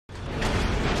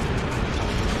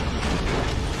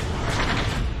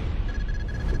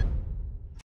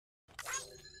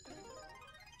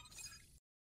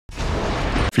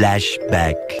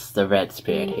Flashback. It's the Red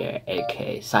Spirit here,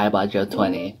 aka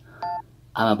Cyberjoe20.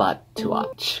 I'm about to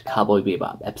watch Cowboy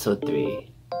Bebop, episode 3,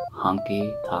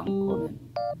 Honky Tonk Woman.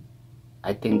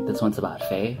 I think this one's about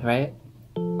Faye, right?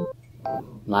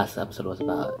 Last episode was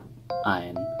about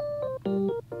Iron.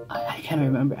 I can't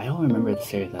remember. I don't remember the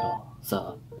series at all.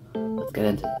 So, let's get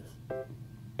into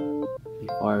this.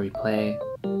 Before we play,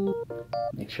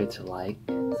 make sure to like,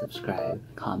 subscribe,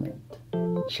 comment,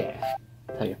 share.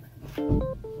 Tell your friends.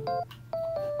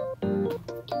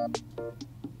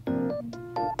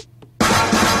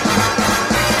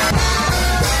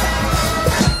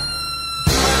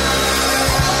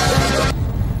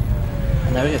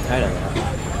 I never get tired of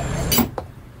that.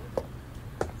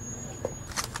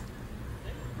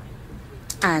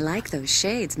 I like those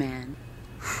shades, man.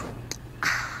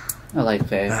 I like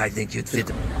Faye. I think you'd fit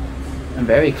them. I'm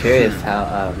very curious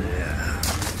how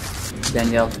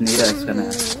Danielle Finita is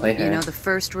gonna play her. You know the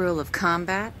first rule of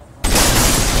combat?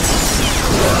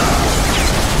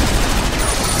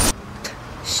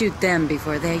 Shoot them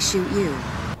before they shoot you.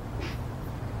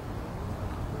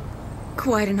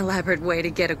 Quite an elaborate way to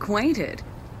get acquainted.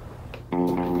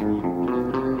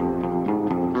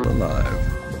 Alive.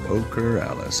 Poker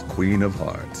Alice, Queen of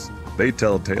Hearts. They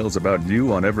tell tales about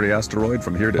you on every asteroid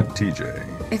from here to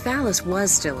TJ. If Alice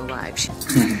was still alive,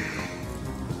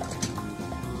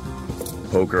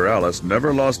 Poker Alice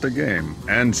never lost a game,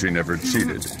 and she never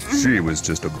cheated. She was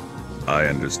just a... I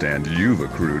understand you've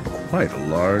accrued quite a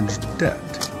large debt.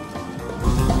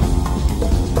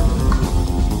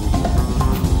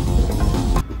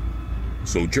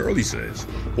 So Charlie says,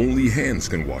 only hands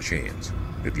can wash hands.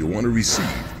 If you want to receive,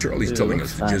 Charlie's telling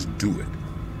us to just do it.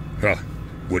 Huh,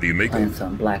 what do you make of Playing it?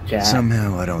 some blackjack.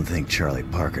 Somehow I don't think Charlie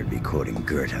Parker'd be quoting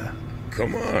Goethe.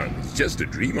 Come on, it's just a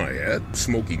dream I had,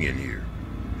 smoking in here.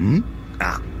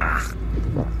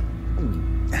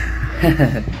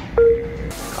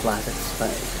 Classic Spike.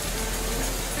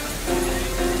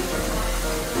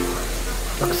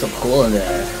 Looks so cool in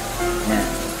there.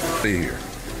 Man. Stay here.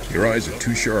 Your eyes are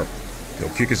too sharp. They'll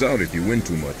kick us out if you win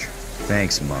too much.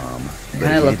 Thanks, Mom. But Kinda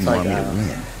if you looks didn't like want me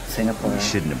to win, Singapore. you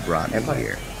shouldn't have brought me Airport.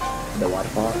 here. The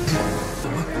waterfall.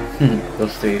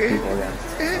 Those three people,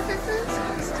 yeah.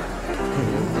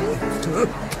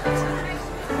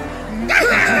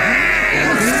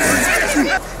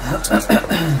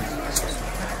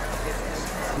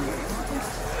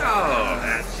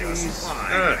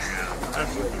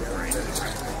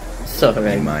 So Do you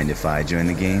right. mind if I join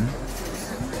the game?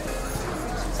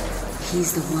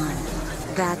 he's the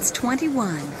one. That's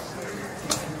 21.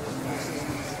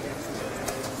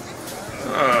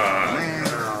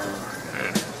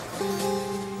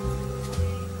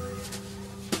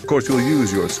 Of course, you'll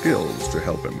use your skills to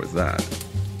help him with that.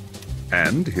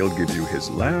 And he'll give you his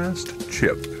last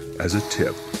chip as a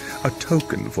tip, a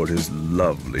token for his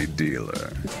lovely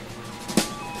dealer.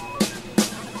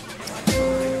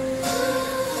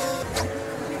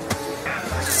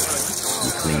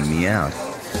 You cleaned me out.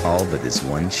 All but this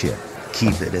one chip.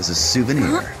 Keep it as a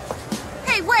souvenir.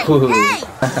 Hey, wait! Ooh. Hey!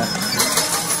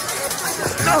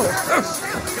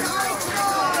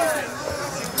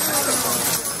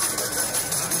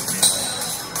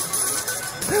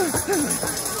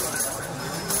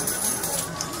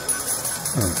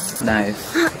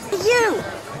 Nice. You!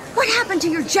 What happened to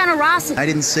your generosity? I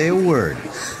didn't say a word.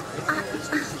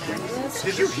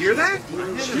 Did you hear that?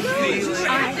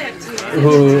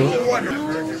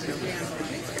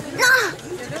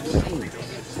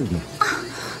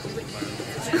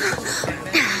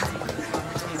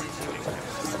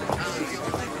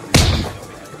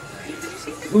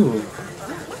 Ooh.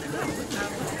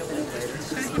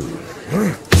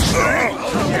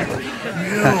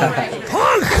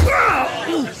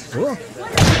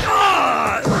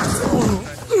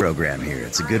 Program here.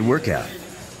 It's a good workout.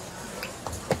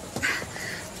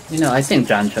 You know, I think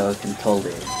John Cho can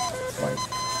totally, like,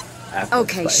 act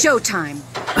Okay, like Spike. showtime.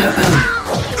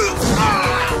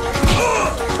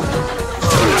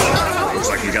 Looks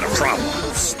like you got a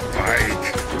problem,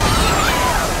 Spike.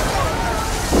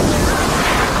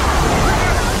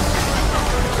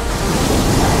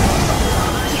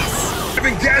 I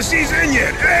haven't gassed these in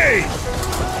yet, hey!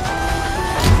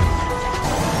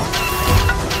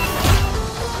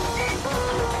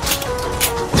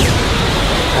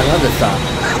 I love this song.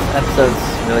 This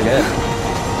episode's really good.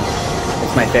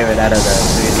 It's my favorite out of the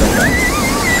series.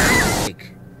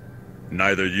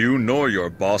 Neither you nor your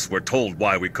boss were told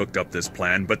why we cooked up this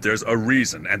plan, but there's a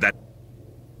reason, and that...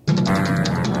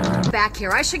 Back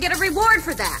here, I should get a reward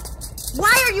for that.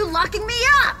 Why are you locking me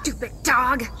up, stupid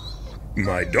dog?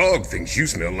 My dog thinks you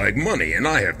smell like money, and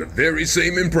I have the very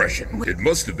same impression. It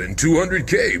must have been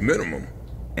 200K minimum.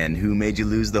 And who made you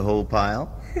lose the whole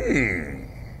pile?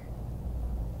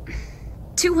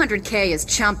 200K is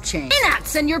chump change.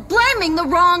 Peanuts, and you're blaming the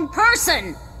wrong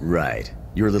person! Right.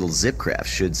 Your little zip craft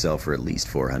should sell for at least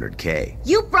 400K.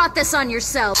 You brought this on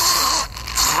yourself.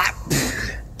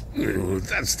 Ew,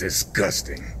 that's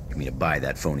disgusting. You mean to buy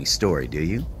that phony story, do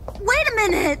you? Wait a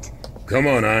minute! Come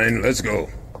on, Ein, let's go.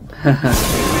 Come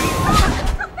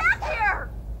back here!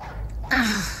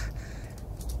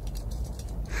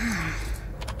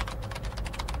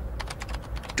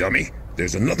 Dummy,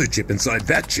 there's another chip inside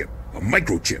that chip. A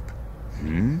microchip.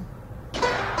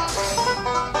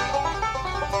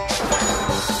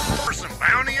 For some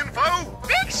bounty info?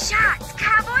 Big shots!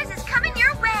 Cowboys is coming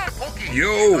your way! Pokey.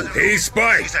 Yo, hey,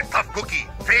 Spike. He's a tough cookie.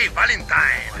 Faye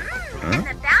Valentine. And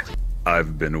the bounty...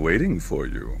 I've been waiting for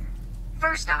you.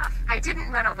 First off, I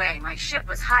didn't run away. My ship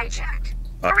was hijacked.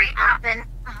 Hurry up and...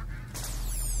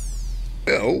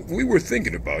 Well, we were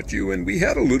thinking about you, and we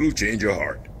had a little change of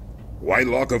heart. Why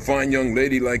lock a fine young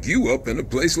lady like you up in a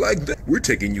place like that? We're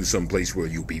taking you someplace where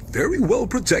you'll be very well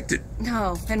protected.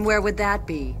 No, and where would that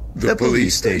be? The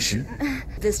police station.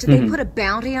 Did they put a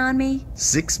bounty on me?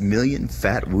 6 million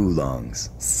fat woolongs.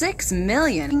 6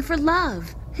 million for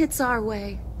love. It's our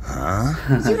way. Huh?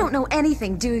 You don't know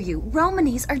anything, do you?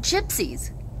 Romanis are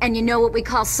gypsies. And you know what we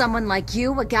call someone like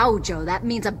you? A gaucho. That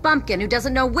means a bumpkin who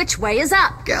doesn't know which way is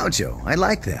up. Gaucho, I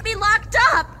like that. Be locked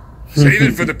up! Save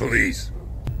it for the police.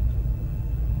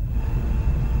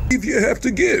 If you have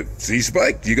to give. See,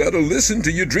 Spike, you gotta listen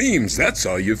to your dreams. That's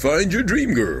how you find your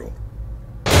dream girl.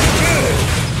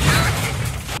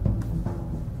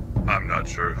 I'm not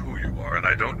sure who you are, and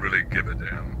I don't really give a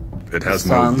damn. It has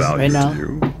no Songs value right now? to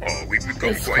you. Oh, we've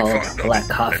become It's quite called fond of Black it,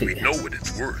 Coffee. and we know what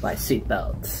it's worth. By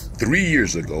Seatbelts. 3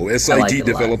 years ago, like SIT it a lot.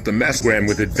 developed a massgram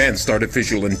with advanced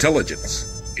artificial intelligence.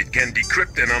 It can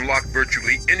decrypt and unlock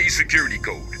virtually any security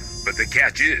code. But the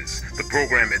catch is, the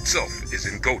program itself is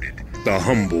encoded. The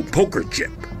humble poker chip.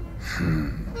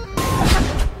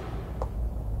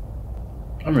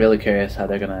 I'm really curious how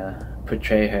they're gonna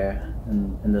portray her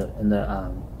in the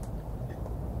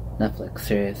Netflix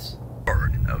series.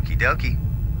 Okie dokie.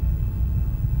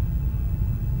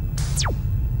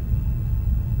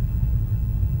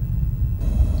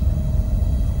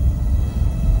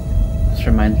 This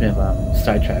reminds me of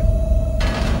Star Trek.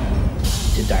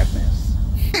 To Darkness.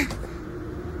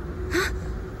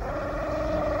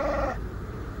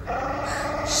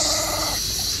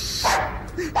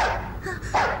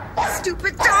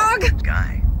 Stupid dog!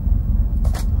 Guy.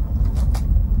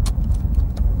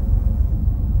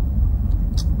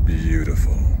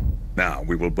 Beautiful. Now,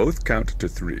 we will both count to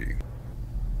 3.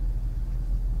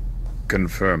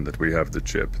 Confirm that we have the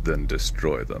chip, then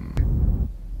destroy them.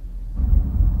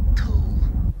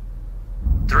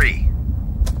 3.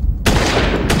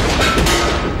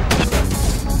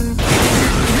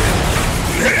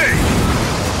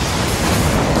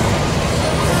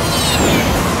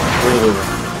 Ooh,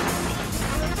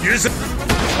 Here's a...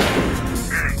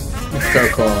 it's so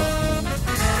cool.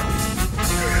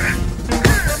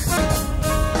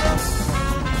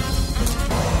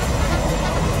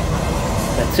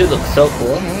 That suit looks so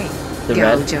cool. Hey, The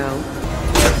red. Gojo.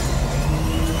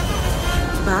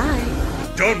 Bye.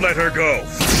 Don't let her go.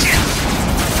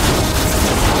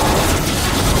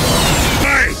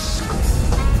 Nice!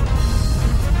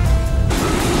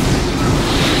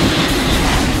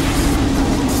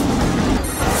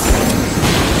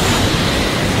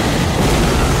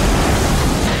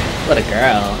 What a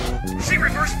girl. She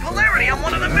reversed polarity on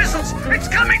one of the missiles. It's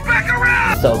coming back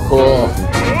around. So cool.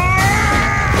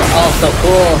 Oh, so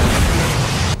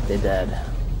cool. They dead.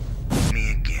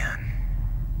 Me again.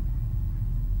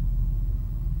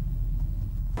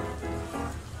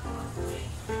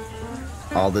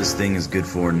 All this thing is good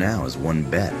for now is one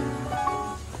bet.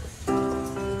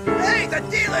 Hey, the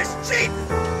deal is cheap.